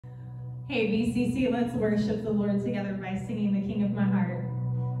Hey, BCC, let's worship the Lord together by singing the King of my heart.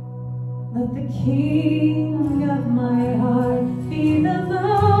 Let the King of my heart be the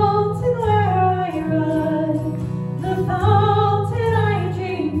mountain where I run, the fountain I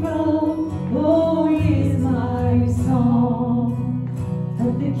drink from. Oh, he is my song.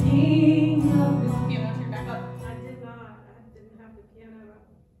 Let the King of Is the piano turned back up? I did not. I didn't have the piano up.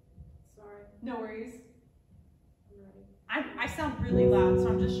 Sorry. No worries. I'm ready. I sound really loud, so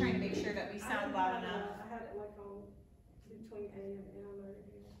I'm just trying to make sure that we sound loud enough. I had it like on between A and M right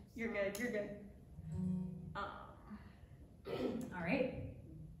here. You're good, you're good. All right.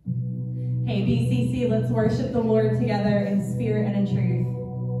 Hey, BCC, let's worship the Lord together in spirit and in truth.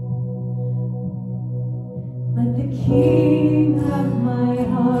 Let the King of my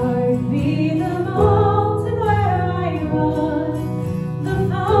heart be the mountain where I run, the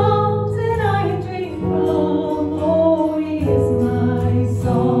fountain I drink from. Oh, he is my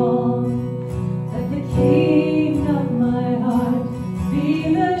song. Let the King of my heart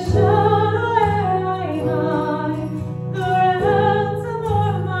be the shadow where I hide, the ransom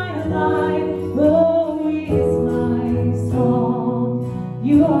of my life. Oh, he is my song.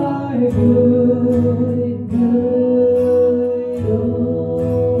 You are good, good.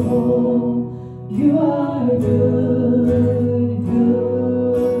 Oh, you are good,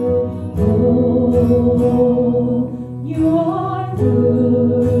 good. Oh, you are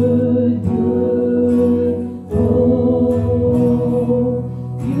good, good. Oh,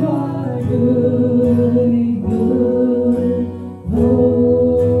 you are good, good.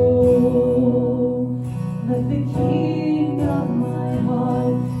 Oh, let the King of my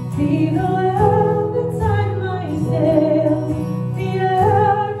heart be the well beside my sail, the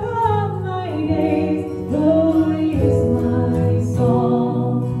echo of my days. Oh, he is my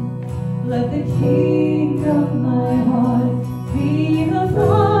song. Let the King of my heart be the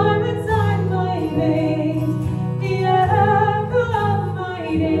fire inside my veins, the echo of my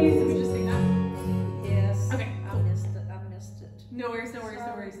days. Did we just sing that? Yes. Okay. I missed it. No worries, no worries,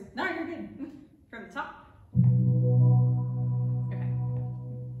 no worries. No, you're good. From the top. Okay.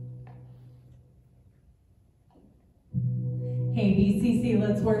 Hey, BCC,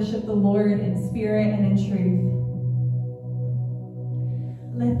 let's worship the Lord in spirit and in truth.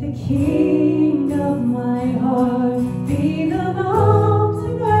 Let the King of my heart be the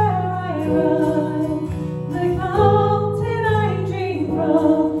mountain where I run, the fountain I drink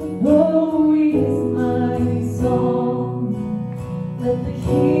from. Oh, he is my song. Let the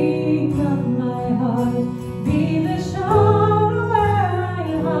King of my heart be the shadow where I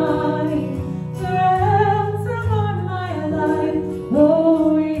hide, the ransom of my life.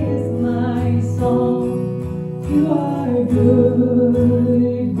 Oh, he is my song. You are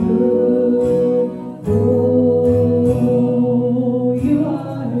good, good. Oh, you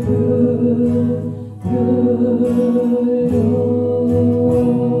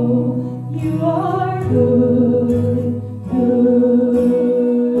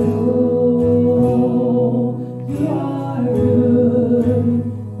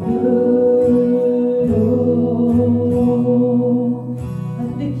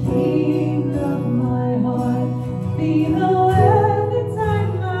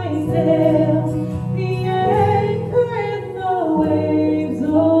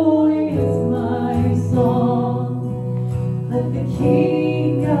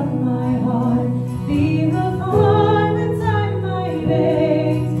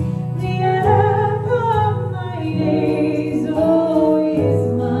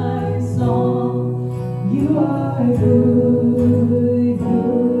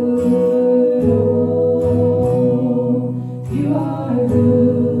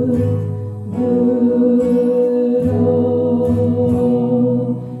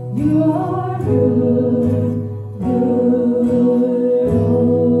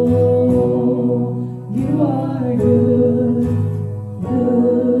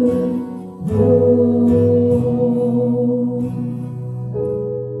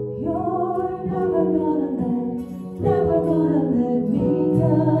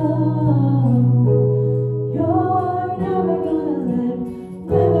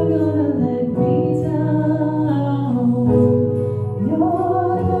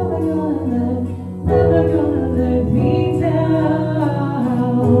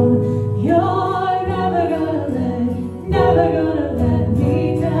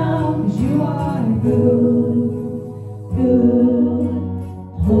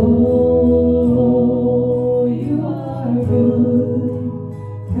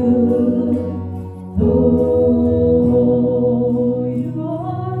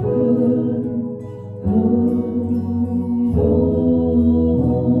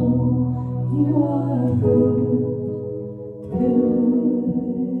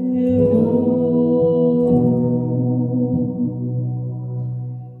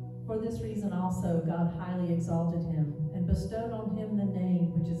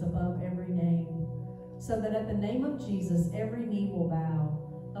so that at the name of Jesus every knee will bow,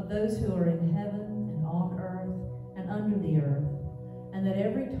 of those who are in heaven and on earth and under the earth, and that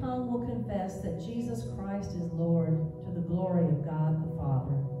every tongue will confess that Jesus Christ is Lord, to the glory of God the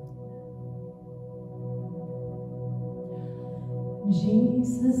Father.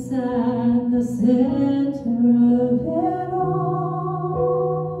 Jesus at the center of it all.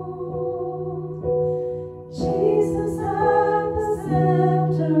 Jesus at the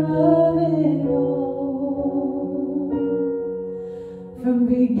center of it all. From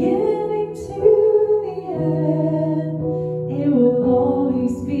beginning to the end, it will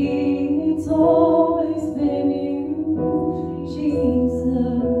always be, it's always been you, Jesus,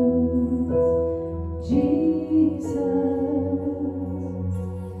 Jesus,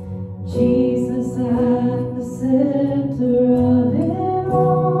 Jesus at the center of it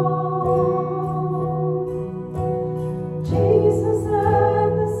all. Jesus at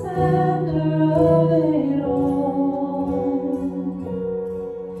the center of it all.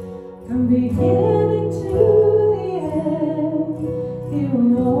 From beginning to the end, it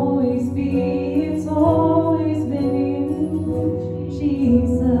will always be, it's always been you,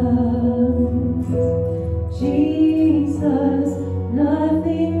 Jesus, Jesus,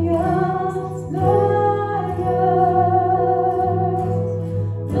 nothing else matters,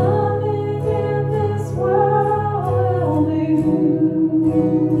 nothing in this world will do.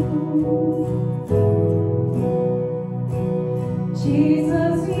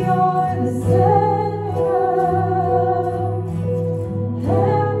 Jesus, you're the center,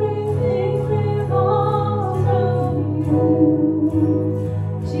 everything revolves around you.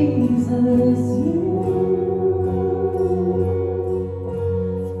 Jesus,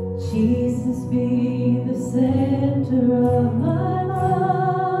 Jesus, be the center of my life.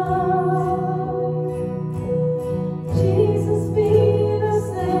 Jesus, be the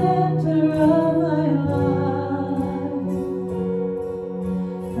center of my life.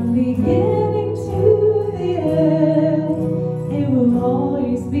 From beginning to the end, it will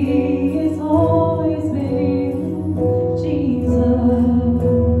always be, it's always been Jesus,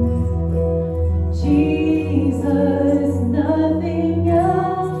 Jesus, nothing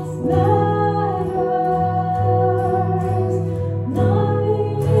else matters,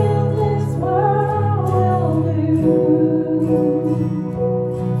 nothing in this world will do.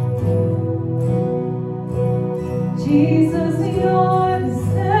 Jesus, you're the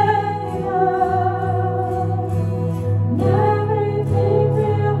center, everything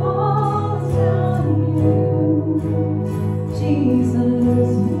revolves around you.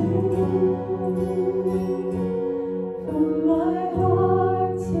 Jesus, from my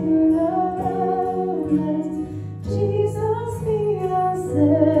heart to the heavens, Jesus, be the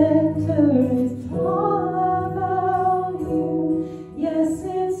center. It's all about you. Yes,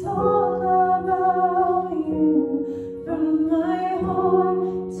 it's all about you. From my heart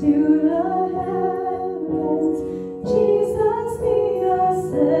to the heavens, Jesus, be the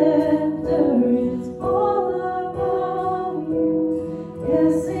center. It's all about you.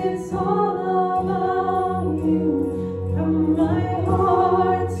 Yes, it's all about you. From my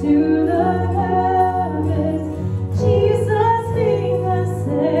heart to the heavens, Jesus, be the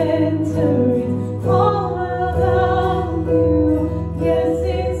center. It's all about you. Yes,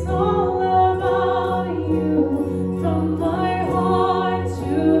 it's all about you. From my heart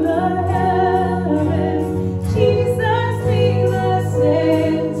to the heavens, Jesus, be the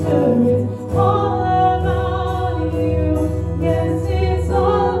center. It's all about you. Yes, it's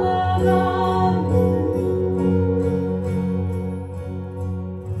all about you.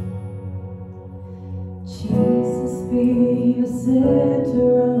 Jesus, be the center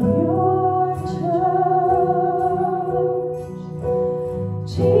of your church.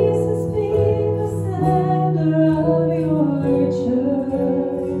 Jesus, be the center of your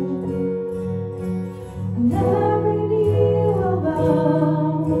church. And every knee will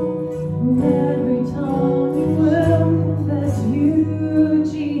bow, and every tongue will confess you,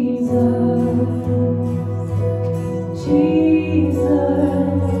 Jesus, Jesus,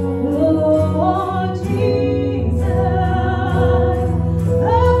 oh Jesus,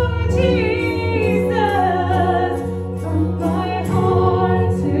 oh Jesus, from my heart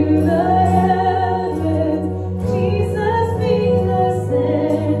to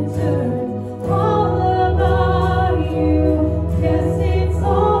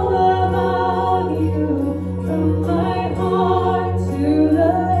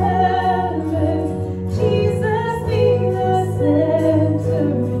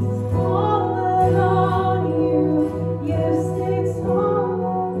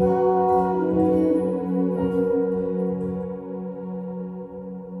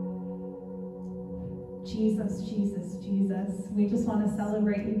Jesus, Jesus, Jesus. We just want to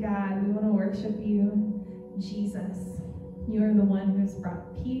celebrate you, God. We want to worship you, Jesus. You are the one who has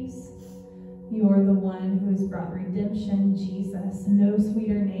brought peace. You are the one who has brought redemption, Jesus. No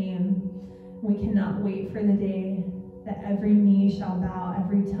sweeter name. We cannot wait for the day that every knee shall bow,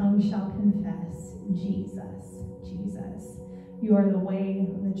 every tongue shall confess, Jesus, Jesus. You are the way,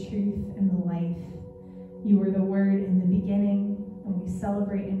 the truth, and the life. You were the Word in the beginning, and we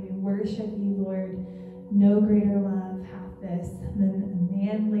celebrate and we worship you, Lord. No greater love hath this than a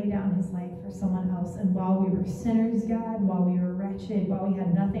man lay down his life for someone else. And while we were sinners, God, while we were wretched, while we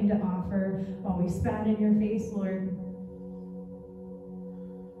had nothing to offer, while we spat in your face, Lord,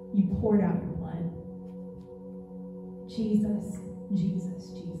 you poured out your blood. Jesus,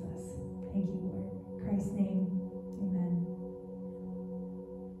 Jesus, Jesus. Thank you, Lord. In Christ's name, amen.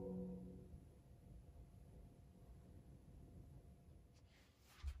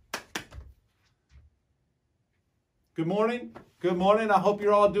 Good morning. Good morning. I hope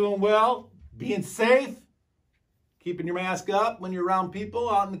you're all doing well, being safe, keeping your mask up when you're around people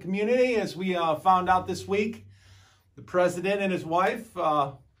out in the community. As we found out this week, the president and his wife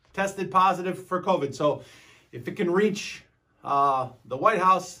tested positive for COVID. So if it can reach the White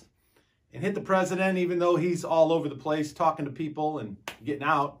House and hit the president, even though he's all over the place talking to people and getting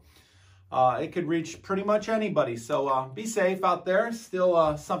out, it could reach pretty much anybody. So be safe out there.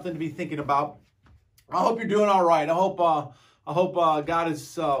 Still something to be thinking about. I hope you're doing all right. I hope God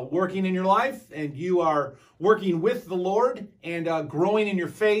is working in your life and you are working with the Lord and growing in your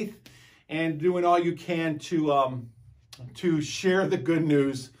faith and doing all you can to share the good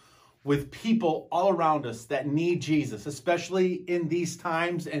news with people all around us that need Jesus, especially in these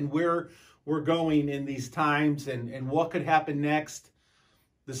times and where we're going in these times and what could happen next.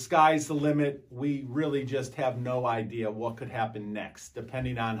 The sky's the limit. We really just have no idea what could happen next,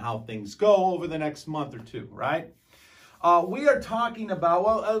 depending on how things go over the next month or two, right? We are talking about,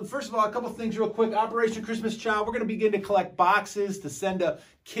 well, first of all, a couple things real quick. Operation Christmas Child. We're going to begin to collect boxes to send to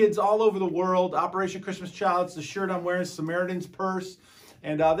kids all over the world. Operation Christmas Child. It's the shirt I'm wearing, Samaritan's Purse.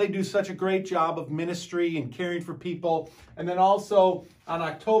 And they do such a great job of ministry and caring for people. And then also on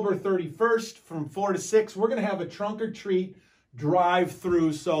October 31st from 4 to 6, we're going to have a trunk or treat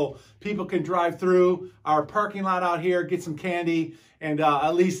drive-through, so people can drive through our parking lot out here, get some candy, and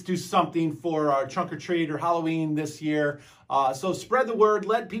at least do something for our trunk or treat or Halloween this year. So spread the word,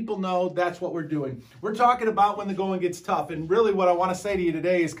 let people know that's what we're doing. We're talking about when the going gets tough, and really what I want to say to you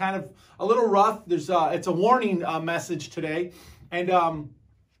today is kind of a little rough. It's a warning message today, and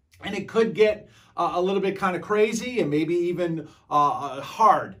it could get a little bit kind of crazy and maybe even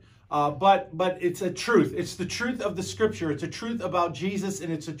hard. But it's a truth. It's the truth of the scripture. It's a truth about Jesus,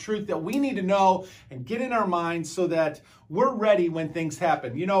 and it's a truth that we need to know and get in our minds so that we're ready when things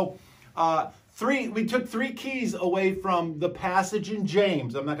happen. You know, we took 3 keys away from the passage in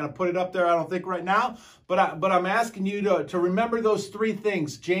James. I'm not going to put it up there, I don't think, right now, but I'm asking you to remember those 3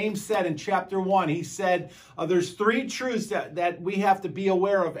 things. James said in chapter 1, he said, there's 3 truths that we have to be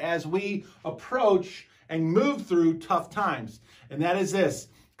aware of as we approach and move through tough times. And that is this.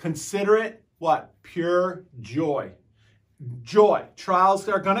 Consider it, what? Pure joy. Joy. Trials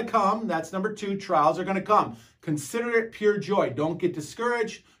are going to come. That's number 2. Trials are going to come. Consider it pure joy. Don't get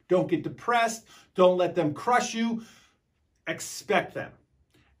discouraged. Don't get depressed. Don't let them crush you. Expect them.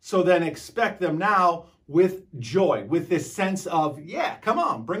 So then expect them now with joy, with this sense of, yeah, come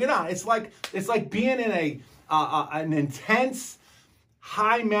on, bring it on. It's like being in an intense,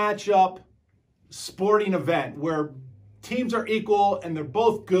 high matchup sporting event where teams are equal and they're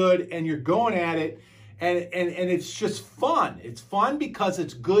both good and you're going at it and it's just fun. It's fun because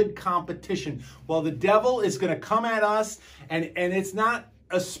it's good competition. Well, the devil is going to come at us and it's not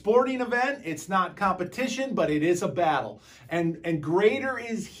a sporting event. It's not competition, but it is a battle. And greater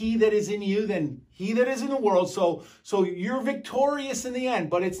is he that is in you than he that is in the world. So you're victorious in the end,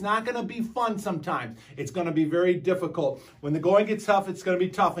 but it's not going to be fun sometimes. It's going to be very difficult. When the going gets tough, it's going to be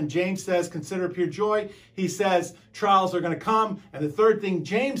tough. And James says, consider pure joy. He says, trials are going to come. And the third thing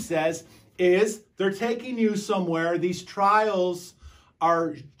James says is they're taking you somewhere. These trials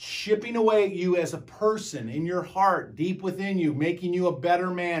are chipping away at you as a person in your heart, deep within you, making you a better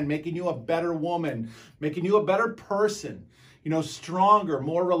man, making you a better woman, making you a better person, stronger,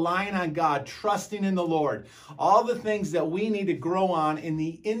 more reliant on God, trusting in the Lord. All the things that we need to grow on in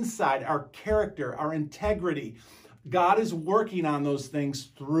the inside, our character, our integrity. God is working on those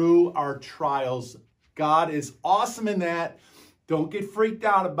things through our trials. God is awesome in that. Don't get freaked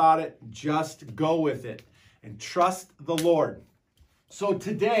out about it. Just go with it and trust the Lord. So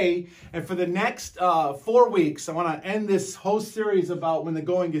today, and for the next 4 weeks, I want to end this whole series about when the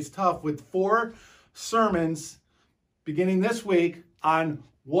going gets tough with 4 sermons beginning this week on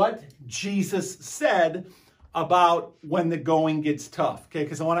what Jesus said about when the going gets tough, okay?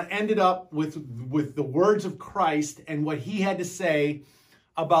 Because I want to end it up with the words of Christ and what he had to say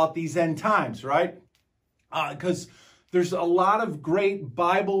about these end times, right? Because there's a lot of great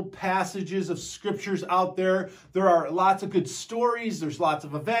Bible passages of scriptures out there. There are lots of good stories. There's lots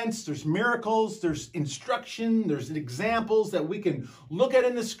of events. There's miracles. There's instruction. There's examples that we can look at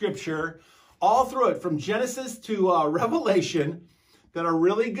in the scripture all through it from Genesis to Revelation that are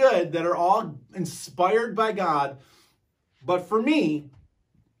really good, that are all inspired by God. But for me,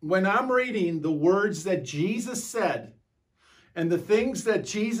 when I'm reading the words that Jesus said and the things that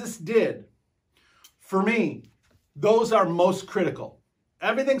Jesus did, for me, those are most critical.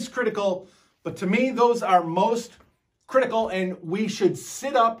 Everything's critical, but to me, those are most critical, and we should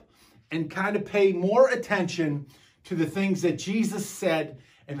sit up and kind of pay more attention to the things that Jesus said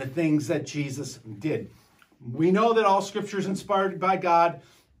and the things that Jesus did. We know that all scripture is inspired by God,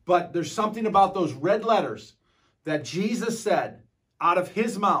 but there's something about those red letters that Jesus said out of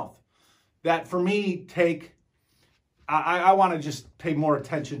his mouth that for me I want to just pay more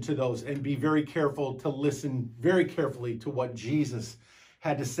attention to those and be very careful to listen very carefully to what Jesus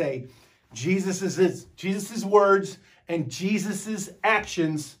had to say. Jesus's words and Jesus's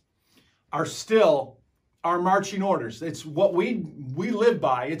actions are still our marching orders. It's what we live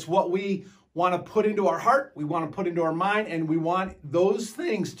by. It's what we want to put into our heart. We want to put into our mind, and we want those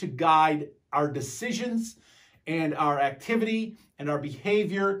things to guide our decisions and our activity and our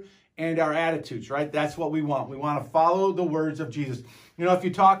behavior and our attitudes, right? That's what we want. We want to follow the words of Jesus. You know, if you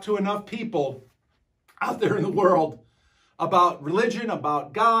talk to enough people out there in the world about religion,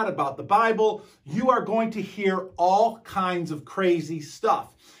 about God, about the Bible, you are going to hear all kinds of crazy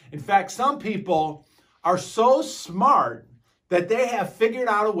stuff. In fact, some people are so smart that they have figured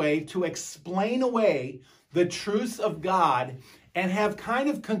out a way to explain away the truths of God and have kind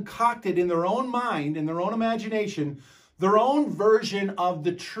of concocted in their own mind, in their own imagination, their own version of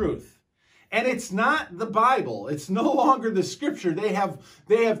the truth. And it's not the Bible. It's no longer the scripture. They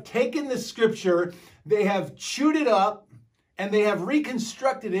have taken the scripture, they have chewed it up, and they have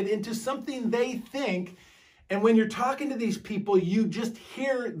reconstructed it into something they think. And when you're talking to these people, you just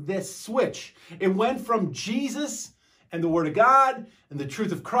hear this switch. It went from Jesus and the Word of God and the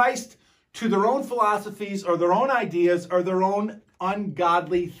truth of Christ to their own philosophies or their own ideas or their own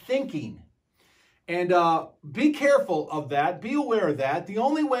ungodly thinking. And be careful of that. Be aware of that. The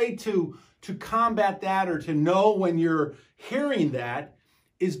only way to combat that or to know when you're hearing that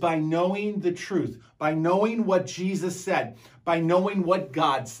is by knowing the truth, by knowing what Jesus said, by knowing what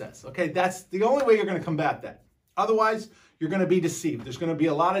God says. Okay, that's the only way you're going to combat that. Otherwise, you're going to be deceived. There's going to be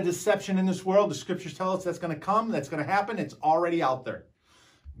a lot of deception in this world. The scriptures tell us that's going to come, that's going to happen. It's already out there.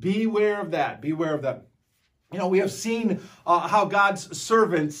 Beware of that. Beware of that. You know, we have seen how God's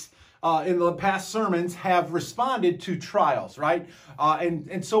servants in the past sermons have responded to trials, right?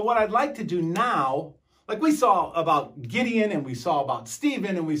 And so what I'd like to do now, like we saw about Gideon, and we saw about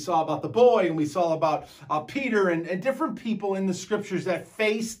Stephen, and we saw about the boy, and we saw about Peter, and different people in the scriptures that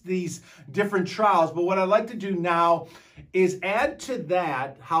faced these different trials. But what I'd like to do now is add to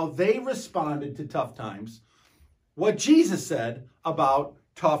that how they responded to tough times, what Jesus said about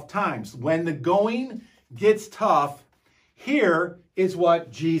tough times. When the going gets tough, here is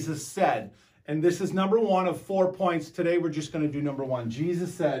what Jesus said. And this is number one of 4 points. Today we're just going to do number one.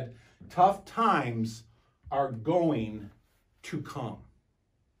 Jesus said, tough times are going to come.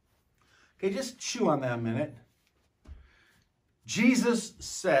 Okay, just chew on that a minute. Jesus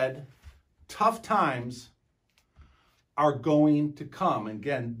said, tough times are going to come. And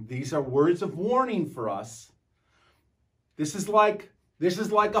again, these are words of warning for us. This is like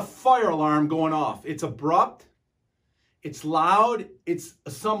a fire alarm going off. It's abrupt. It's loud, it's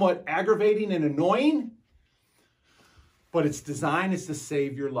somewhat aggravating and annoying, but its design is to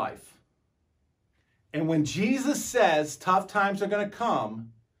save your life. And when Jesus says tough times are going to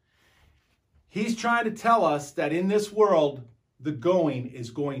come, he's trying to tell us that in this world, the going is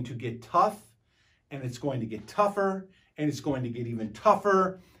going to get tough, and it's going to get tougher, and it's going to get even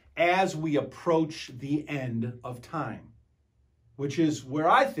tougher as we approach the end of time, which is where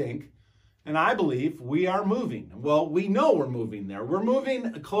I think and I believe we are moving. Well, we know we're moving there. We're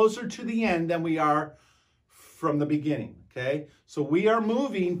moving closer to the end than we are from the beginning, okay? So we are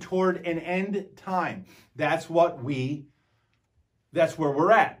moving toward an end time. That's where we're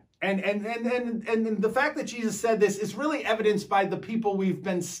at. And the fact that Jesus said this is really evidenced by the people we've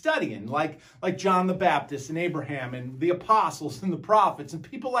been studying, like John the Baptist and Abraham and the apostles and the prophets and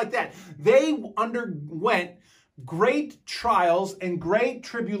people like that. They underwent great trials and great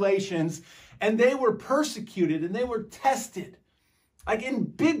tribulations, and they were persecuted and they were tested, like in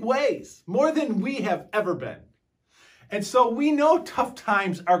big ways, more than we have ever been. And so we know tough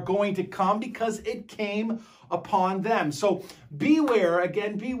times are going to come because it came upon them. So beware,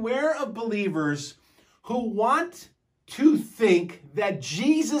 again, beware of believers who want to think that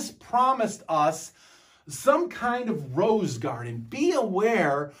Jesus promised us some kind of rose garden. Be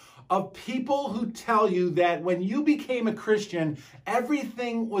aware of people who tell you that when you became a Christian,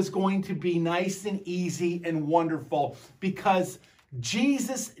 everything was going to be nice and easy and wonderful, because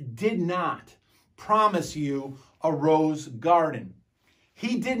Jesus did not promise you a rose garden.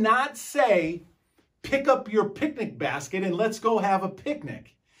 He did not say, pick up your picnic basket and let's go have a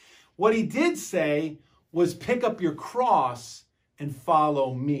picnic. What he did say was, pick up your cross and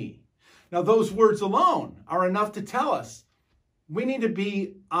follow me. Now, those words alone are enough to tell us we need to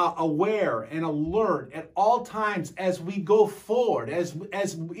be aware and alert at all times as we go forward,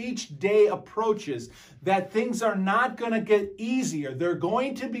 as each day approaches, that things are not going to get easier. They're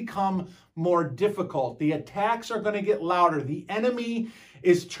going to become more difficult. The attacks are going to get louder. The enemy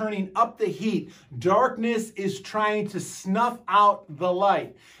is turning up the heat. Darkness is trying to snuff out the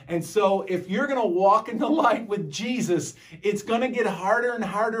light. And so if you're going to walk in the light with Jesus, it's going to get harder and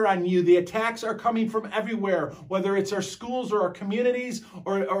harder on you. The attacks are coming from everywhere, whether it's our schools or our communities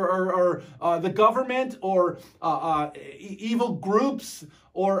or the government or evil groups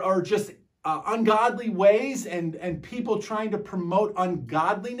or just ungodly ways and people trying to promote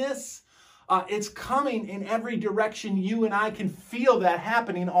ungodliness. It's coming in every direction. You and I can feel that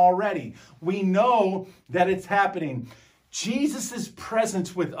happening already. We know that it's happening. Jesus'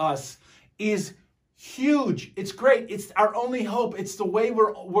 presence with us is huge. It's great. It's our only hope. It's the way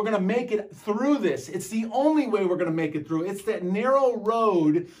we're going to make it through this. It's the only way we're going to make it through. It's that narrow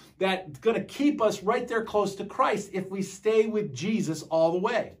road that's going to keep us right there close to Christ if we stay with Jesus all the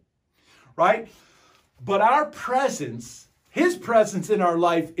way, right? But our presence, his presence in our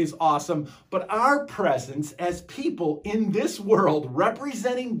life is awesome, but our presence as people in this world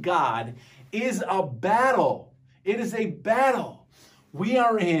representing God is a battle. It is a battle. We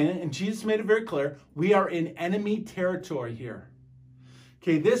are in, and Jesus made it very clear, we are in enemy territory here.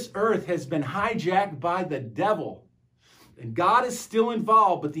 Okay, this earth has been hijacked by the devil, and God is still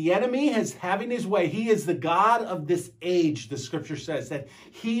involved, but the enemy is having his way. He is the God of this age, the scripture says, that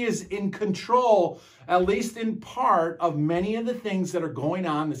he is in control, at least in part, of many of the things that are going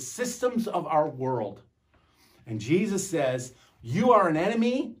on, the systems of our world. And Jesus says, you are an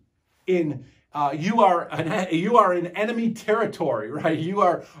enemy you are in enemy territory, right? You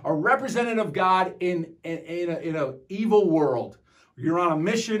are a representative of God in an evil world. You're on a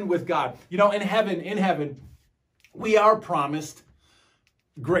mission with God. You know, in heaven, we are promised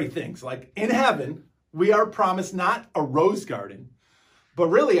great things. Like in heaven, we are promised not a rose garden, but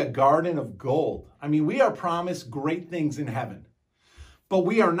really a garden of gold. I mean, we are promised great things in heaven, but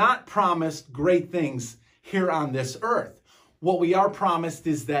we are not promised great things here on this earth. What we are promised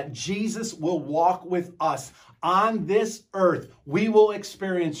is that Jesus will walk with us on this earth. We will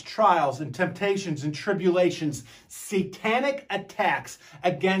experience trials and temptations and tribulations, satanic attacks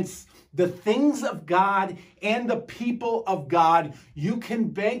against the things of God and the people of God. You can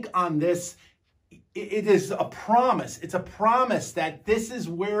bank on this. It is a promise. It's a promise that this is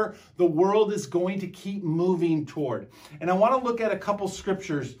where the world is going to keep moving toward. And I want to look at a couple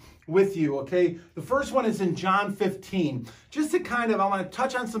scriptures with you, okay? The first one is in John 15. Just to I want to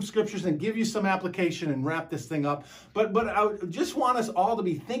touch on some scriptures and give you some application and wrap this thing up. But I just want us all to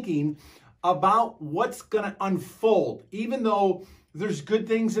be thinking about what's going to unfold, even though there's good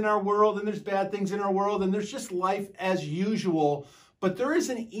things in our world and there's bad things in our world and there's just life as usual, but there is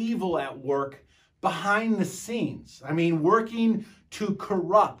an evil at work behind the scenes. I mean, working to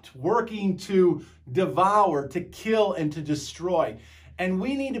corrupt, working to devour, to kill, and to destroy. And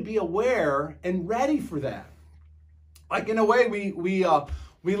we need to be aware and ready for that. Like in a way, we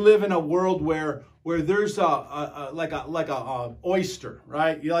live in a world where there's like a oyster,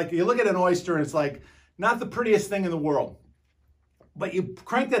 right? You look at an oyster and it's like not the prettiest thing in the world, but you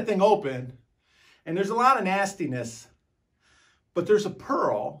crank that thing open, and there's a lot of nastiness, but there's a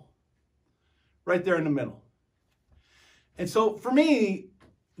pearl right there in the middle. And so for me,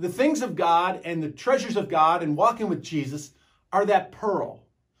 the things of God and the treasures of God and walking with Jesus are that pearl.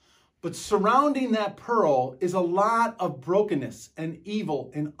 But surrounding that pearl is a lot of brokenness and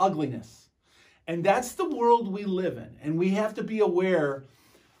evil and ugliness. And that's the world we live in. And we have to be aware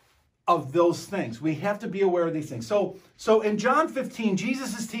of those things. We have to be aware of these things. So in John 15,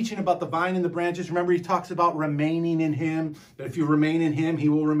 Jesus is teaching about the vine and the branches. Remember, he talks about remaining in him, that if you remain in him, he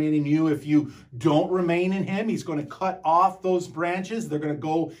will remain in you. If you don't remain in him, he's going to cut off those branches. They're going to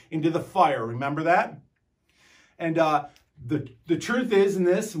go into the fire. Remember that? And the truth is in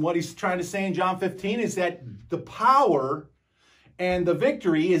this, and what he's trying to say in John 15, is that the power and the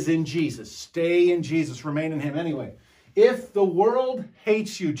victory is in Jesus. Stay in Jesus. Remain in him. Anyway, if the world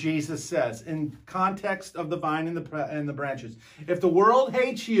hates you, Jesus says, in context of the vine and the branches, if the world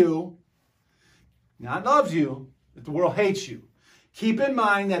hates you, not loves you, if the world hates you, keep in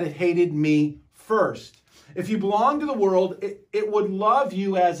mind that it hated me first. If you belong to the world, it would love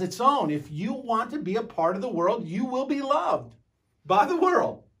you as its own. If you want to be a part of the world, you will be loved by the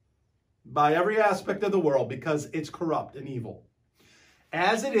world, by every aspect of the world, because it's corrupt and evil.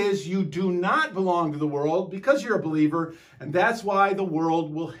 As it is, you do not belong to the world because you're a believer, and that's why the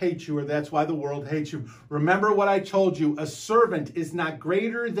world will hate you, or that's why the world hates you. Remember what I told you, a servant is not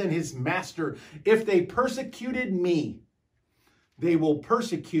greater than his master. If they persecuted me, they will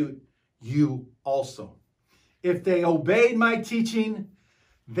persecute you also. If they obeyed my teaching,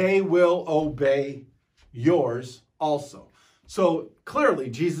 they will obey yours also. So clearly,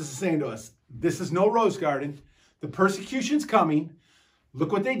 Jesus is saying to us, this is no rose garden. The persecution's coming.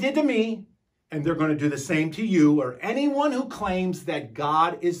 Look what they did to me, and they're going to do the same to you or anyone who claims that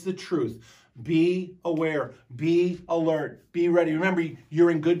God is the truth. Be aware, be alert, be ready. Remember,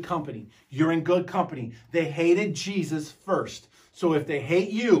 you're in good company. You're in good company. They hated Jesus first. So if they hate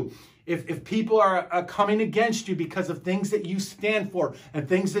you, if people are coming against you because of things that you stand for and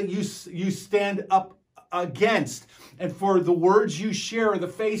things that you stand up against, and for the words you share or the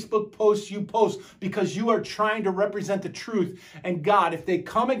Facebook posts you post because you are trying to represent the truth and God, if they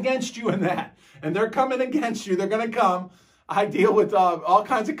come against you in that, and they're coming against you, they're going to come. I deal with all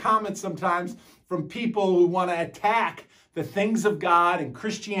kinds of comments sometimes from people who want to attack the things of God and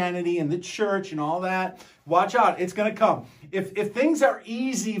Christianity and the church and all that. Watch out, it's going to come. If things are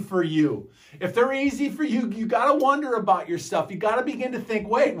easy for you, if they're easy for you, you got to wonder about yourself. You got to begin to think,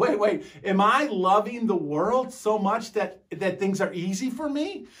 wait. Am I loving the world so much that things are easy for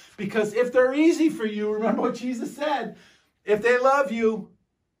me? Because if they're easy for you, remember what Jesus said, if they love you,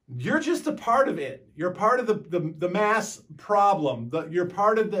 you're just a part of it. You're part of the mass problem. You're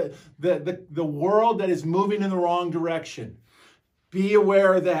part of the world that is moving in the wrong direction. Be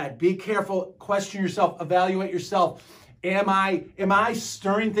aware of that. Be careful. Question yourself. Evaluate yourself. Am I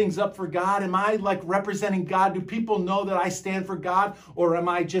stirring things up for God? Am I like representing God? Do people know that I stand for God? Or am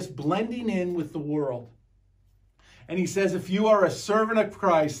I just blending in with the world? And he says, if you are a servant of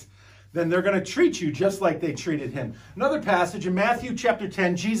Christ, then they're going to treat you just like they treated him. Another passage in Matthew chapter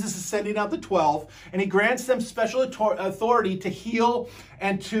 10, Jesus is sending out the 12, and he grants them special authority to heal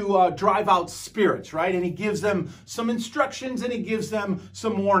and to drive out spirits, right? And he gives them some instructions and he gives them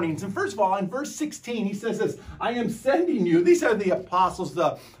some warnings. And first of all, in verse 16, he says this, I am sending you, these are the apostles,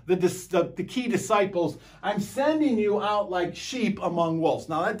 the key disciples, I'm sending you out like sheep among wolves.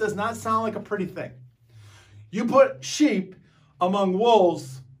 Now that does not sound like a pretty thing. You put sheep among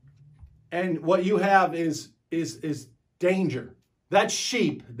wolves, and what you have is danger. That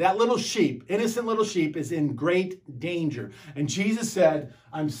sheep, that little sheep, innocent little sheep, is in great danger. And Jesus said,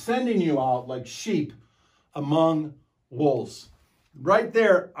 I'm sending you out like sheep among wolves. Right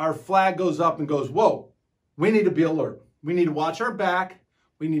there, our flag goes up and goes, whoa, we need to be alert. We need to watch our back.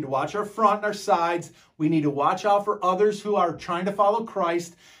 We need to watch our front and our sides. We need to watch out for others who are trying to follow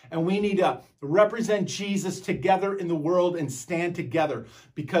Christ. And we need to represent Jesus together in the world and stand together,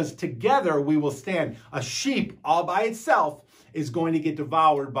 because together we will stand. A sheep all by itself is going to get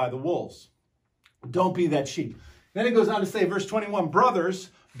devoured by the wolves. Don't be that sheep. Then it goes on to say, verse 21, brothers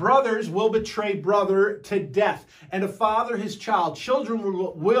will betray brother to death, and a father his child. Children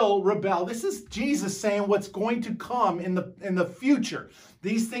will rebel. This is Jesus saying what's going to come in the future.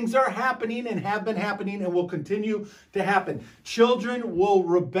 These things are happening and have been happening and will continue to happen. Children will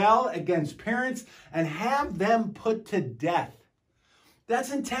rebel against parents and have them put to death.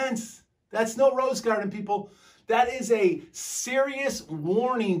 That's intense. That's no rose garden, people. That is a serious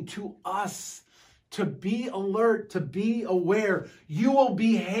warning to us to be alert, to be aware. You will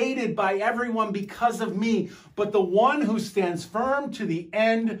be hated by everyone because of me, but the one who stands firm to the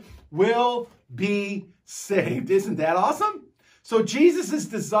end will be saved. Isn't that awesome? So Jesus'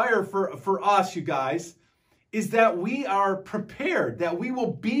 desire for us, you guys, is that we are prepared, that we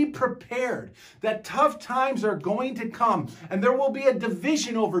will be prepared, that tough times are going to come, and there will be a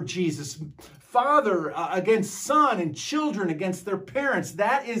division over Jesus. Father against son and children against their parents.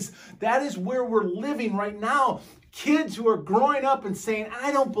 That is where we're living right now. Kids who are growing up and saying,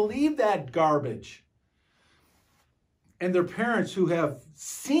 I don't believe that garbage. And their parents who have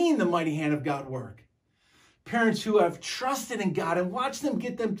seen the mighty hand of God work. Parents who have trusted in God and watched them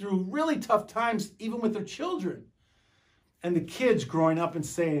get them through really tough times, even with their children. And the kids growing up and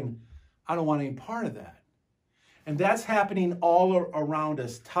saying, I don't want any part of that. And that's happening all around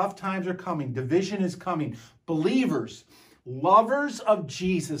us. Tough times are coming. Division is coming. Believers, lovers of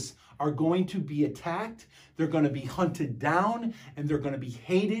Jesus are going to be attacked. They're going to be hunted down, and they're going to be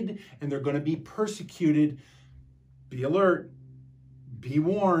hated, and they're going to be persecuted. Be alert. Be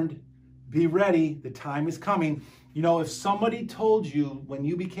warned. Be ready. The time is coming. You know, if somebody told you when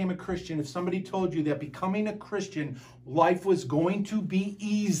you became a Christian, if somebody told you that becoming a Christian, life was going to be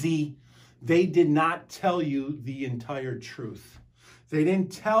easy, they did not tell you the entire truth. They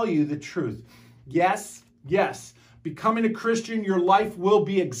didn't tell you the truth. Yes, becoming a Christian, your life will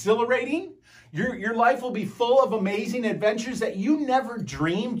be exhilarating. Your life will be full of amazing adventures that you never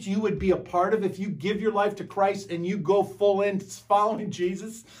dreamed you would be a part of if you give your life to Christ and you go full in following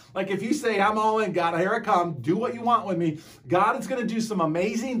Jesus. Like if you say, I'm all in, God, here I come, do what you want with me. God is going to do some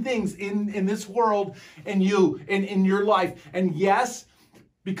amazing things in this world and in your life. And yes,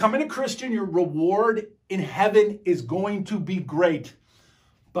 becoming a Christian, your reward in heaven is going to be great,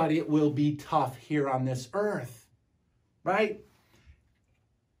 but it will be tough here on this earth, right?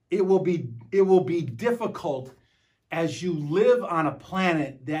 It will be difficult as you live on a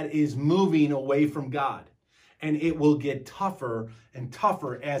planet that is moving away from God, and it will get tougher and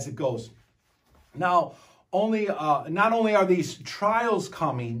tougher as it goes. Now, not only are these trials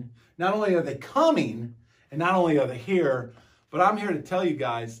coming, not only are they coming, and not only are they here, but I'm here to tell you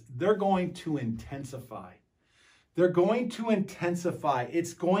guys, they're going to intensify. They're going to intensify.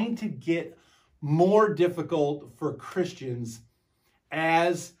 It's going to get more difficult for Christians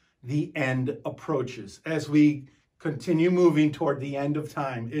as the end approaches, as we continue moving toward the end of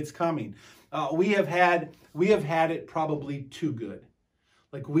time. It's coming. We have had it probably too good.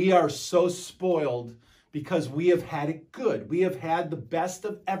 Like we are so spoiled because we have had it good. We have had the best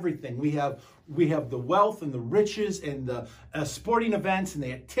of everything. We have the wealth and the riches and the sporting events and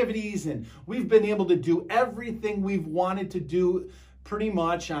the activities, and we've been able to do everything we've wanted to do pretty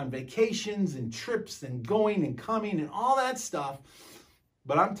much on vacations and trips and going and coming and all that stuff.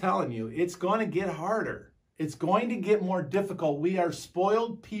 But I'm telling you, it's going to get harder. It's going to get more difficult. We are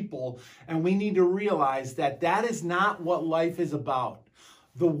spoiled people, and we need to realize that that is not what life is about.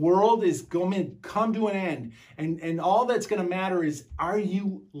 The world is going to come to an end, and all that's going to matter is, are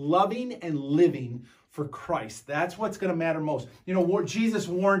you loving and living for Christ? That's what's going to matter most. You know, Jesus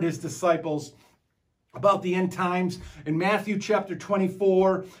warned his disciples about the end times in Matthew chapter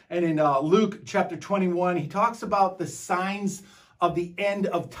 24 and in Luke chapter 21. He talks about the signs of the end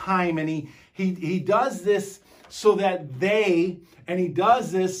of time, and he does this so that he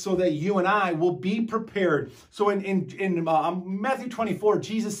does this so that you and I will be prepared. So in Matthew 24,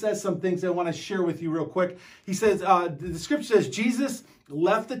 Jesus says some things I want to share with you real quick. He says, the scripture says, Jesus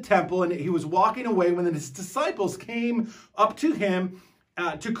left the temple and he was walking away when his disciples came up to him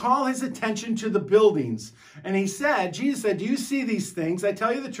to call his attention to the buildings. And Jesus said, do you see these things? I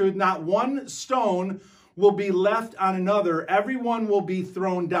tell you the truth, not one stone will be left on another. Everyone will be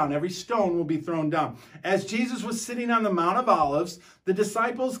thrown down. Every stone will be thrown down. As Jesus was sitting on the Mount of Olives, the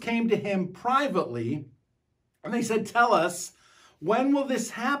disciples came to him privately, and they said, tell us, when will this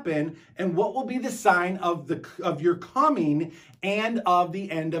happen, and what will be the sign of your coming and of the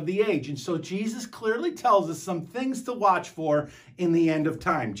end of the age? And so Jesus clearly tells us some things to watch for in the end of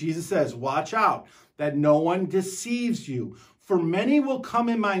time. Jesus says, watch out that no one deceives you. For many will come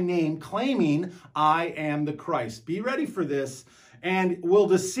in my name, claiming I am the Christ. Be ready for this, and will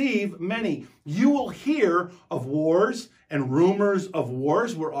deceive many. You will hear of wars and rumors of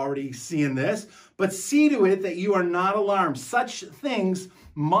wars. We're already seeing this. But see to it that you are not alarmed. Such things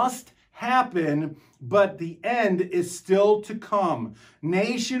must happen, but the end is still to come.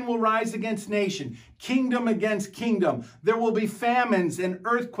 Nation will rise against nation, kingdom against kingdom. There will be famines and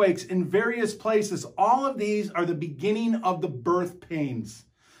earthquakes in various places. All of these are the beginning of the birth pains.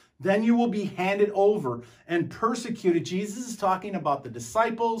 Then you will be handed over and persecuted. Jesus is talking about the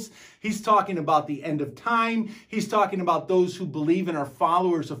disciples. He's talking about the end of time. He's talking about those who believe and are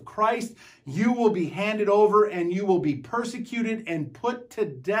followers of Christ. You will be handed over and you will be persecuted and put to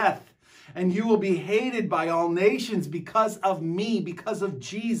death. And you will be hated by all nations because of me, because of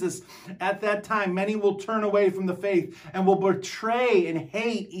Jesus. At that time, many will turn away from the faith and will betray and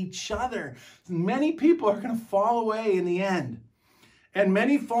hate each other. Many people are going to fall away in the end. And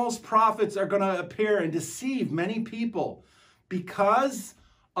many false prophets are going to appear and deceive many people because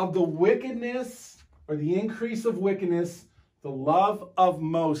of the wickedness or the increase of wickedness, the love of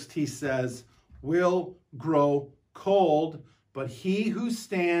most, he says, will grow cold, but he who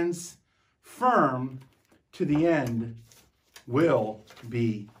stands firm to the end will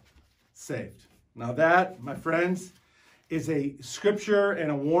be saved. Now that, my friends, is a scripture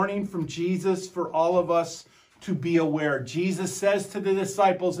and a warning from Jesus for all of us to be aware. Jesus says to the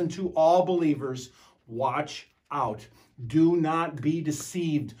disciples and to all believers, watch out. Do not be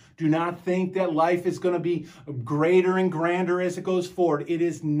deceived. Do not think that life is going to be greater and grander as it goes forward. It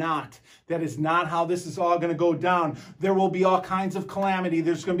is not. That is not how this is all going to go down. There will be all kinds of calamity.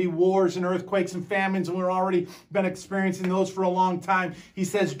 There's going to be wars and earthquakes and famines, and we've already been experiencing those for a long time. He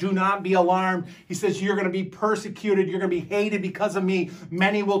says, do not be alarmed. He says, you're going to be persecuted. You're going to be hated because of me.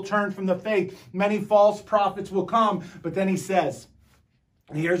 Many will turn from the faith. Many false prophets will come. But then he says,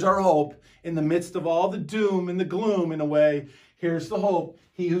 here's our hope. In the midst of all the doom and the gloom, in a way, here's the hope.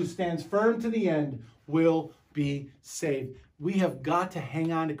 He who stands firm to the end will be saved. We have got to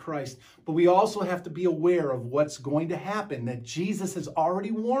hang on to Christ, but we also have to be aware of what's going to happen, that Jesus has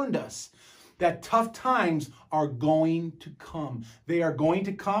already warned us that tough times are going to come. They are going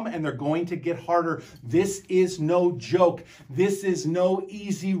to come, and they're going to get harder. This is no joke. This is no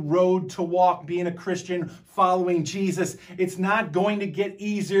easy road to walk being a Christian following Jesus. It's not going to get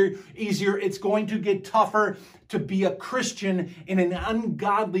easier. It's going to get tougher to be a Christian in an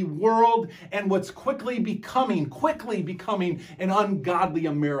ungodly world and what's quickly becoming an ungodly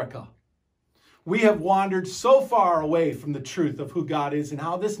America. We have wandered so far away from the truth of who God is and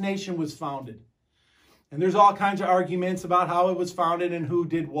how this nation was founded. And there's all kinds of arguments about how it was founded and who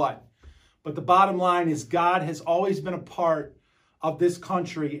did what. But the bottom line is God has always been a part of this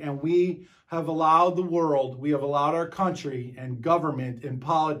country, and we have allowed the world, we have allowed our country and government and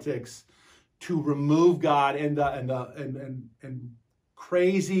politics to remove God and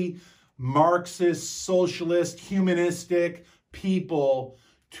crazy Marxist, socialist, humanistic people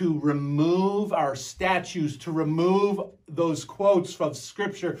to remove our statues, to remove those quotes from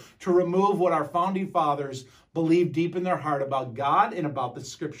Scripture, to remove what our founding fathers believed deep in their heart about God and about the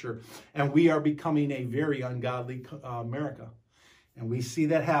Scripture. And we are becoming a very ungodly America. And we see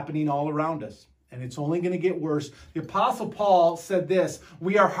that happening all around us. And it's only going to get worse. The Apostle Paul said this,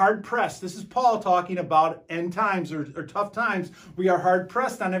 we are hard pressed. This is Paul talking about end times or tough times. We are hard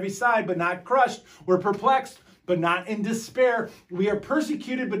pressed on every side, but not crushed. We're perplexed, but not in despair. We are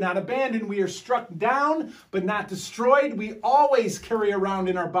persecuted, but not abandoned. We are struck down, but not destroyed. We always carry around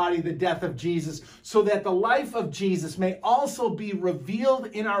in our body the death of Jesus, so that the life of Jesus may also be revealed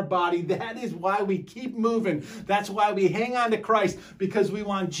in our body. That is why we keep moving. That's why we hang on to Christ, because we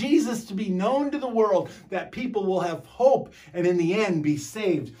want Jesus to be known to the world, that people will have hope and in the end be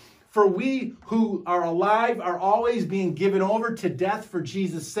saved. For we who are alive are always being given over to death for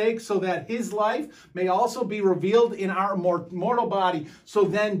Jesus' sake, so that his life may also be revealed in our mortal body. So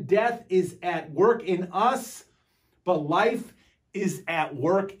then death is at work in us, but life is at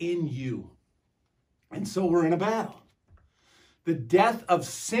work in you. And so we're in a battle. The death of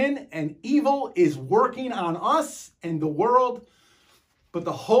sin and evil is working on us and the world, but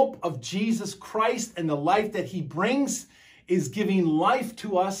the hope of Jesus Christ and the life that he brings is giving life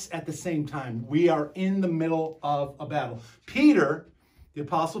to us at the same time. We are in the middle of a battle. Peter, the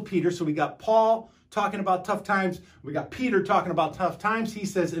Apostle Peter, so we got Paul talking about tough times. We got Peter talking about tough times. He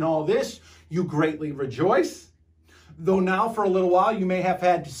says, in all this, you greatly rejoice. Though now for a little while you may have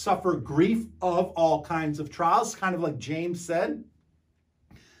had to suffer grief of all kinds of trials, kind of like James said.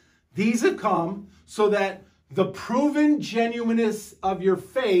 These have come so that the proven genuineness of your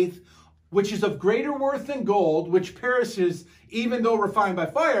faith, which is of greater worth than gold, which perishes even though refined by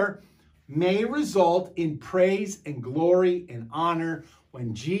fire, may result in praise and glory and honor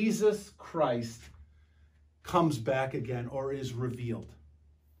when Jesus Christ comes back again or is revealed.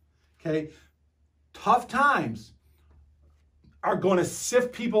 Okay? Tough times are going to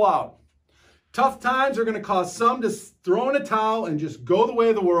sift people out. Tough times are going to cause some to throw in a towel and just go the way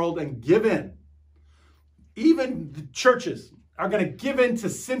of the world and give in. Even the churches are going to give in to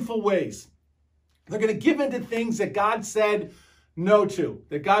sinful ways. They're going to give in to things that God said no to.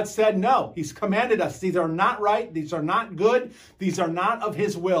 That God said no. He's commanded us. These are not right. These are not good. These are not of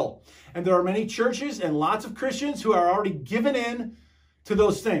his will. And there are many churches and lots of Christians who are already given in to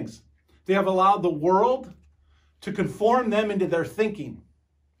those things. They have allowed the world to conform them into their thinking.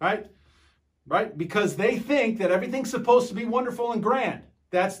 Right? Because they think that everything's supposed to be wonderful and grand.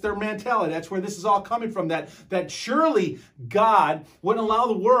 That's their mentality. That's where this is all coming from. That surely God wouldn't allow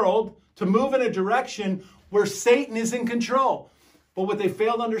the world to move in a direction where Satan is in control. But what they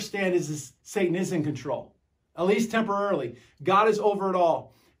fail to understand is Satan is in control, at least temporarily. God is over it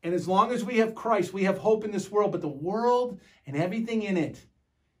all. And as long as we have Christ, we have hope in this world. But the world and everything in it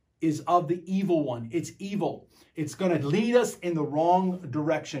is of the evil one. It's evil. It's going to lead us in the wrong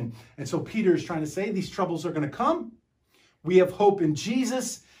direction. And so Peter is trying to say these troubles are going to come. We have hope in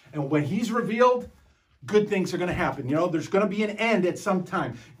Jesus. And when he's revealed, good things are going to happen. You know, there's going to be an end at some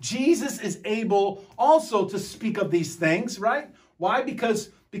time. Jesus is able also to speak of these things, right? Why?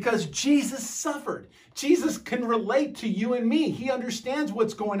 Because Jesus suffered. Jesus can relate to you and me. He understands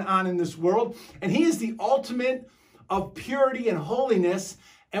what's going on in this world. And he is the ultimate of purity and holiness.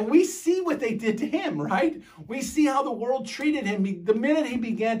 And we see what they did to him, right? We see how the world treated him the minute he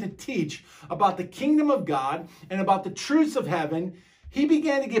began to teach about the kingdom of God and about the truths of heaven. He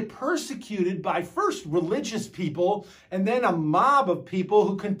began to get persecuted by first religious people and then a mob of people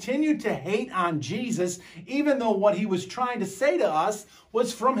who continued to hate on Jesus, even though what he was trying to say to us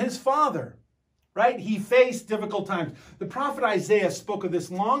was from his Father, right? He faced difficult times. The prophet Isaiah spoke of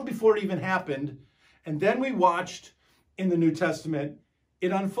this long before it even happened. And then we watched in the New Testament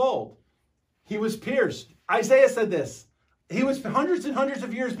it unfold. He was pierced. Isaiah said this. He was hundreds and hundreds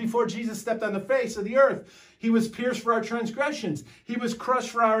of years before Jesus stepped on the face of the earth. He was pierced for our transgressions. He was crushed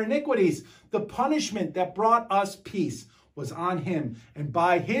for our iniquities. The punishment that brought us peace was on him. And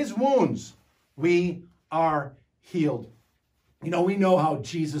by his wounds, we are healed. You know, we know how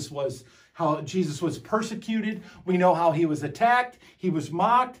Jesus was persecuted. We know how he was attacked. He was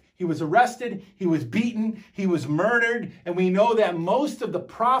mocked. He was arrested. He was beaten. He was murdered. And we know that most of the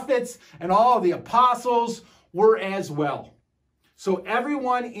prophets and all of the apostles were as well. So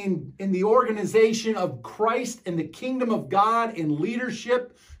everyone in the organization of Christ and the kingdom of God in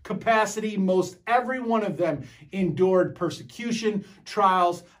leadership capacity, most every one of them endured persecution,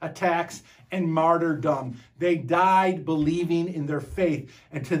 trials, attacks, and martyrdom. They died believing in their faith.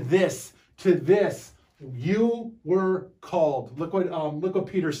 And to this, you were called. Look what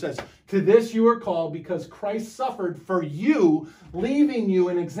Peter says. To this you were called because Christ suffered for you, leaving you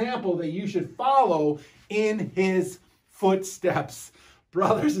an example that you should follow in his footsteps.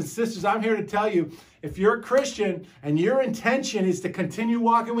 Brothers and sisters, I'm here to tell you, if you're a Christian and your intention is to continue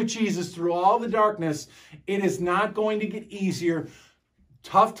walking with Jesus through all the darkness, it is not going to get easier.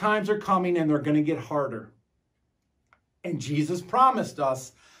 Tough times are coming and they're going to get harder. And Jesus promised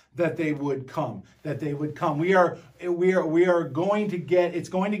us that they would come, We are going to get, it's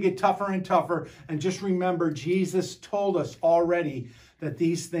going to get tougher and tougher. And just remember, Jesus told us already that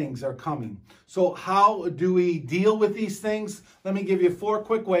these things are coming. So how do we deal with these things? Let me give you 4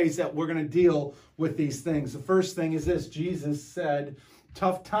 quick ways that we're going to deal with these things. The first thing is this. Jesus said,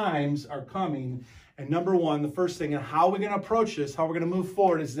 tough times are coming. And number 1, the first thing, and how we're going to approach this, how we're going to move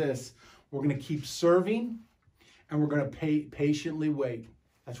forward is this. We're going to keep serving and we're going to patiently wait.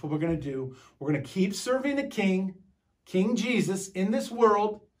 That's what we're going to do. We're going to keep serving the King Jesus in this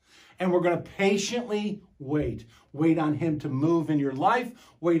world, and we're going to patiently wait. Wait on him to move in your life.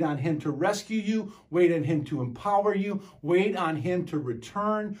 Wait on him to rescue you. Wait on him to empower you. Wait on him to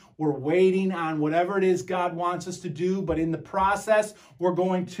return. We're waiting on whatever it is God wants us to do, but in the process, we're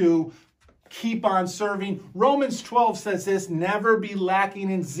going to keep on serving. Romans 12 says this, never be lacking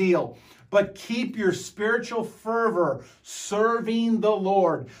in zeal, but keep your spiritual fervor serving the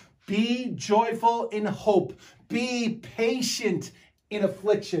Lord. Be joyful in hope. Be patient in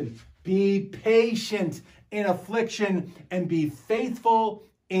affliction. Be patient in affliction and be faithful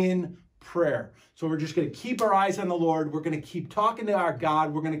in prayer. So we're just going to keep our eyes on the Lord. We're going to keep talking to our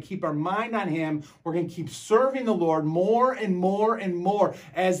God. We're going to keep our mind on him. We're going to keep serving the Lord more and more and more.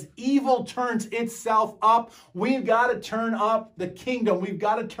 As evil turns itself up, we've got to turn up the kingdom. We've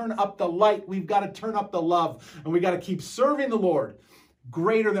got to turn up the light. We've got to turn up the love. And we've got to keep serving the Lord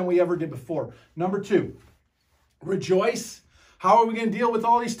greater than we ever did before. Number 2, rejoice. How are we going to deal with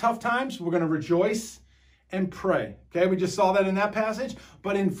all these tough times? We're going to rejoice and pray. Okay, we just saw that in that passage.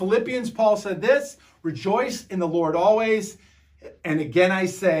 But in Philippians, Paul said this, rejoice in the Lord always. And again, I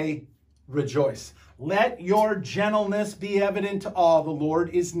say, rejoice. Let your gentleness be evident to all. The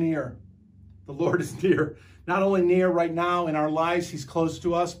Lord is near. The Lord is near. Not only near right now in our lives, he's close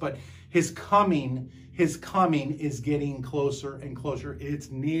to us, but his coming is getting closer and closer. It's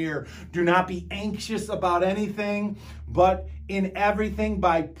near. Do not be anxious about anything, but in everything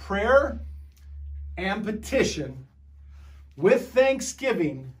by prayer and petition, with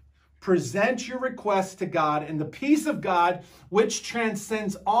thanksgiving, present your requests to God, and the peace of God, which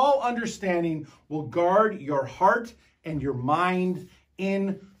transcends all understanding, will guard your heart and your mind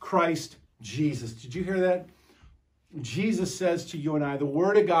in Christ Jesus. Did you hear that? Jesus says to you and I, the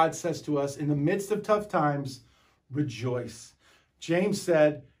Word of God says to us, in the midst of tough times, rejoice. James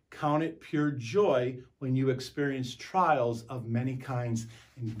said, Count it pure joy when you experience trials of many kinds.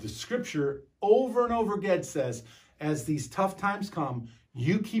 And the scripture over and over again says, as these tough times come,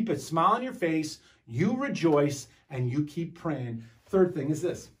 you keep a smile on your face, you rejoice, and you keep praying. Third thing is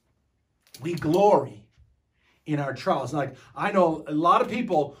this: we glory in our trials. Like, I know a lot of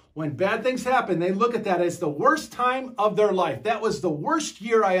people, when bad things happen, they look at that as the worst time of their life. That was the worst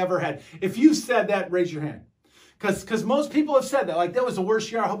year I ever had. If you said that, raise your hand. Because most people have said that. Like, that was the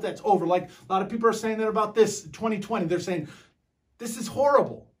worst year. I hope that's over. Like, a lot of people are saying that about this 2020. They're saying, this is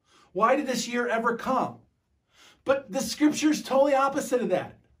horrible. Why did this year ever come? But the scripture is totally opposite of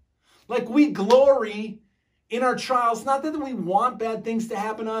that. Like, we glory in our trials, not that we want bad things to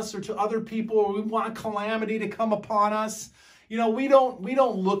happen to us or to other people, or we want calamity to come upon us. You know, we don't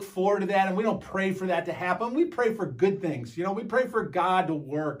look forward to that, and we don't pray for that to happen. We pray for good things. You know, we pray for God to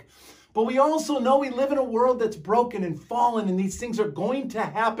work. But we also know we live in a world that's broken and fallen, and these things are going to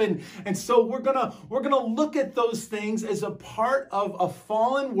happen. And so we're gonna look at those things as a part of a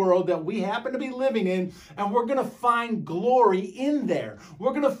fallen world that we happen to be living in, and we're gonna find glory in there.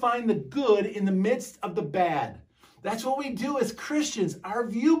 We're gonna find the good in the midst of the bad. That's what we do as Christians. Our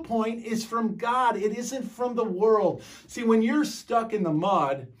viewpoint is from God. It isn't from the world. See, when you're stuck in the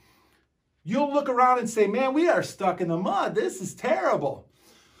mud, you'll look around and say, man, we are stuck in the mud. This is terrible.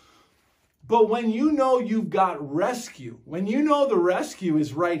 But when you know you've got rescue, when you know the rescue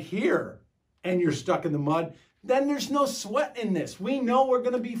is right here and you're stuck in the mud, then there's no sweat in this. We know we're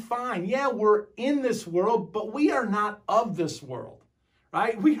going to be fine. Yeah, we're in this world, but we are not of this world,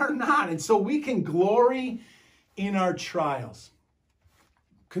 right? We are not. And so we can glory in our trials.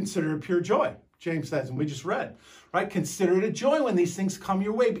 Consider it pure joy, James says, and we just read, right? Consider it a joy when these things come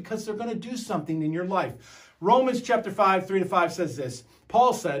your way, because they're going to do something in your life. Romans chapter 5, 3-5 says this.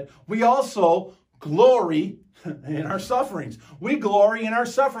 Paul said, we also glory in our sufferings. We glory in our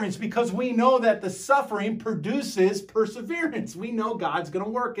sufferings because we know that the suffering produces perseverance. We know God's going to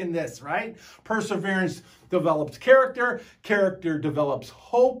work in this, right? Perseverance develops character. Character develops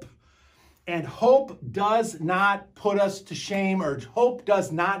hope. And hope does not put us to shame, or hope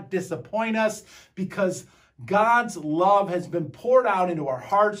does not disappoint us, because God's love has been poured out into our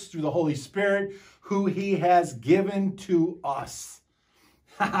hearts through the Holy Spirit, who he has given to us.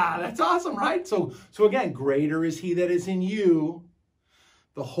 That's awesome, right? So again, greater is he that is in you.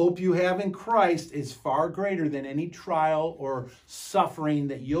 The hope you have in Christ is far greater than any trial or suffering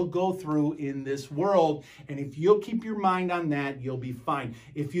that you'll go through in this world. And if you'll keep your mind on that, you'll be fine.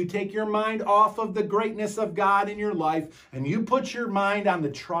 If you take your mind off of the greatness of God in your life and you put your mind on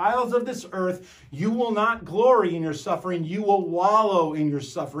the trials of this earth, you will not glory in your suffering. You will wallow in your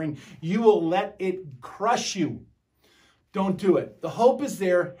suffering. You will let it crush you. Don't do it. The hope is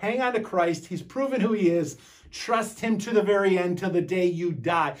there. Hang on to Christ. He's proven who he is. Trust him to the very end, till the day you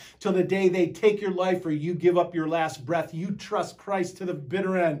die, till the day they take your life or you give up your last breath. You trust Christ to the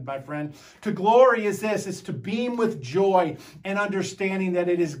bitter end, my friend. To glory is this, is to beam with joy and understanding that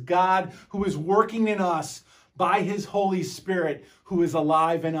it is God who is working in us by his Holy Spirit, who is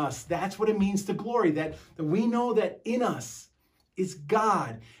alive in us. That's what it means to glory, that we know that in us is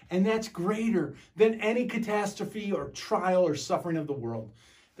God, and that's greater than any catastrophe or trial or suffering of the world.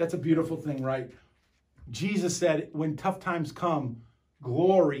 That's a beautiful thing, right? Jesus said, when tough times come,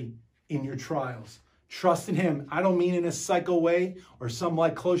 glory in your trials. Trust in him. I don't mean in a psycho way or some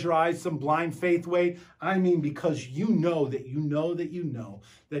like close your eyes, some blind faith way. I mean because you know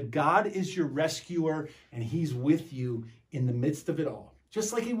that God is your rescuer and he's with you in the midst of it all.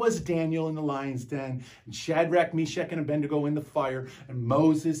 Just like he was Daniel in the lion's den, and Shadrach, Meshach, and Abednego in the fire, and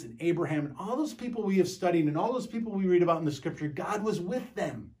Moses and Abraham, and all those people we have studied, and all those people we read about in the scripture, God was with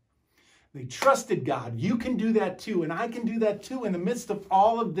them. They trusted God. You can do that too, and I can do that too in the midst of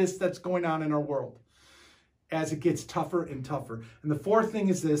all of this that's going on in our world as it gets tougher and tougher. And the fourth thing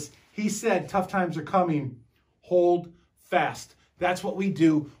is this. He said, tough times are coming. Hold fast. That's what we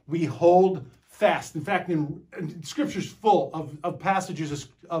do. We hold fast. In fact, in Scripture's full of passages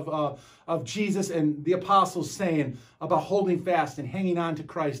of Jesus and the apostles saying about holding fast and hanging on to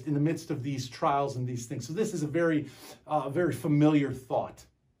Christ in the midst of these trials and these things. So this is a very familiar thought.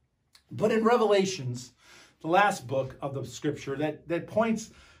 But in Revelations, the last book of the Scripture that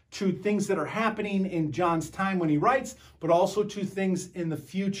points to things that are happening in John's time when he writes, but also to things in the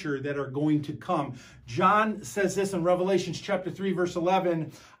future that are going to come. John says this in Revelations chapter 3, verse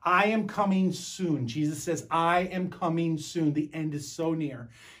 11, I am coming soon. Jesus says, I am coming soon. The end is so near.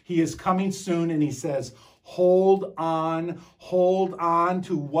 He is coming soon, and he says, hold on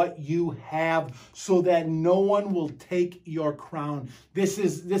to what you have so that no one will take your crown. This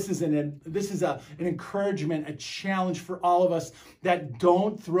is an encouragement, a challenge for all of us, that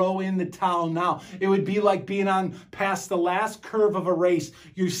don't throw in the towel now. It would be like being on past the last curve of a race.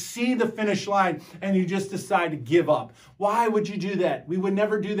 You see the finish line and you just decide to give up. Why would you do that? We would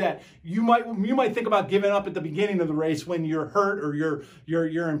never do that. You might think about giving up at the beginning of the race when you're hurt or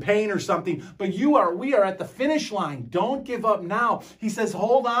you're in pain or something, but we are at the finish line. Don't give up now. He says,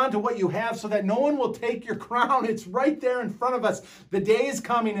 hold on to what you have so that no one will take your crown. It's right there in front of us. The day is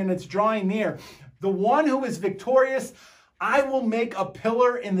coming and it's drawing near. The one who is victorious, I will make a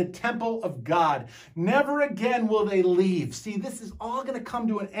pillar in the temple of God. Never again will they leave. See, this is all going to come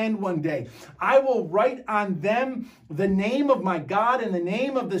to an end one day. I will write on them the name of my God and the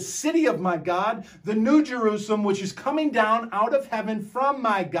name of the city of my God, the New Jerusalem, which is coming down out of heaven from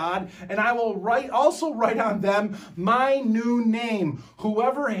my God. And I will also write on them my new name.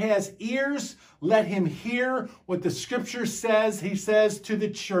 Whoever has ears, let him hear what the scripture says, he says to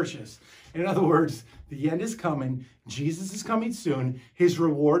the churches. In other words, the end is coming. Jesus is coming soon. His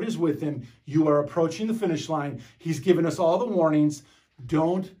reward is with him. You are approaching the finish line. He's given us all the warnings.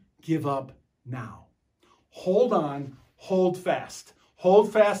 Don't give up now. Hold on. Hold fast.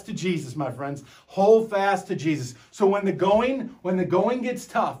 Hold fast to Jesus, my friends. Hold fast to Jesus. So when the going gets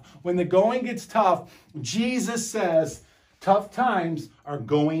tough, Jesus says, tough times are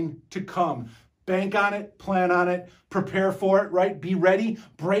going to come. Bank on it, plan on it, prepare for it, right? Be ready.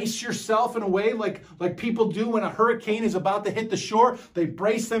 Brace yourself in a way like people do when a hurricane is about to hit the shore. They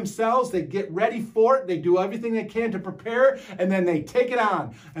brace themselves, they get ready for it, they do everything they can to prepare, and then they take it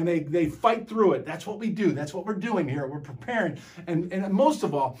on, and they fight through it. That's what we do. That's what we're doing here. We're preparing. And most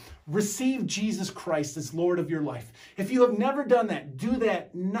of all, receive Jesus Christ as Lord of your life. If you have never done that, do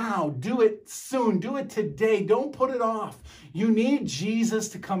that now. Do it soon. Do it today. Don't put it off. You need Jesus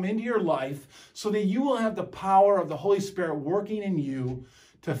to come into your life so that you will have the power of the Holy Spirit working in you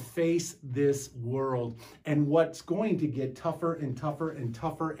to face this world and what's going to get tougher and tougher and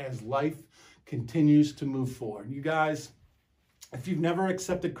tougher as life continues to move forward. You guys, if you've never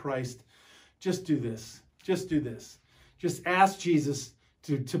accepted Christ, just do this. Just do this. Just ask Jesus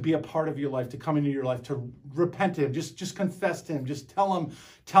to be a part of your life, to come into your life, to repent to him. Just confess to him. Just tell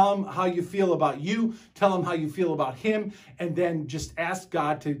him how you feel about you. Tell him how you feel about him. And then just ask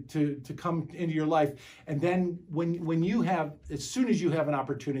God to come into your life. And then as soon as you have an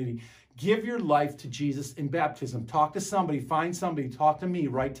opportunity, give your life to Jesus in baptism. Talk to somebody, find somebody, talk to me,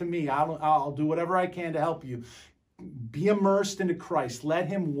 write to me. I'll do whatever I can to help you. Be immersed into Christ. Let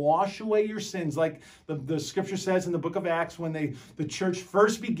him wash away your sins. Like the scripture says in the book of Acts, when the church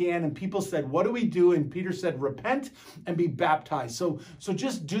first began and people said, what do we do? And Peter said, repent and be baptized. So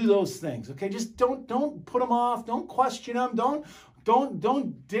just do those things, okay? Just don't put them off. Don't question them.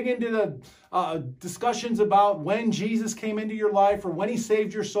 Don't dig into the discussions about when Jesus came into your life or when he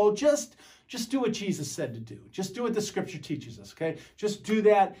saved your soul. Just do what Jesus said to do. Just do what the scripture teaches us, okay? Just do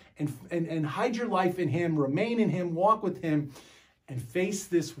that and hide your life in him, remain in him, walk with him, and face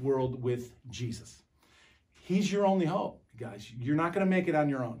this world with Jesus. He's your only hope, guys. You're not going to make it on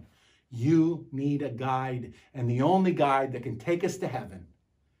your own. You need a guide, and the only guide that can take us to heaven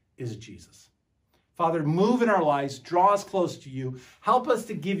is Jesus. Father, move in our lives, draw us close to you. Help us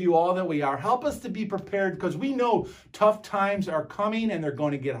to give you all that we are. Help us to be prepared because we know tough times are coming and they're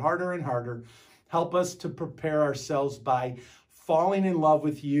going to get harder and harder. Help us to prepare ourselves by falling in love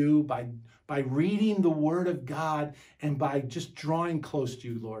with you, by reading the Word of God, and by just drawing close to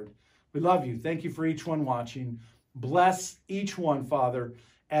you, Lord. We love you. Thank you for each one watching. Bless each one, Father,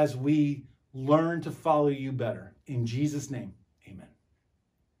 as we learn to follow you better. In Jesus' name.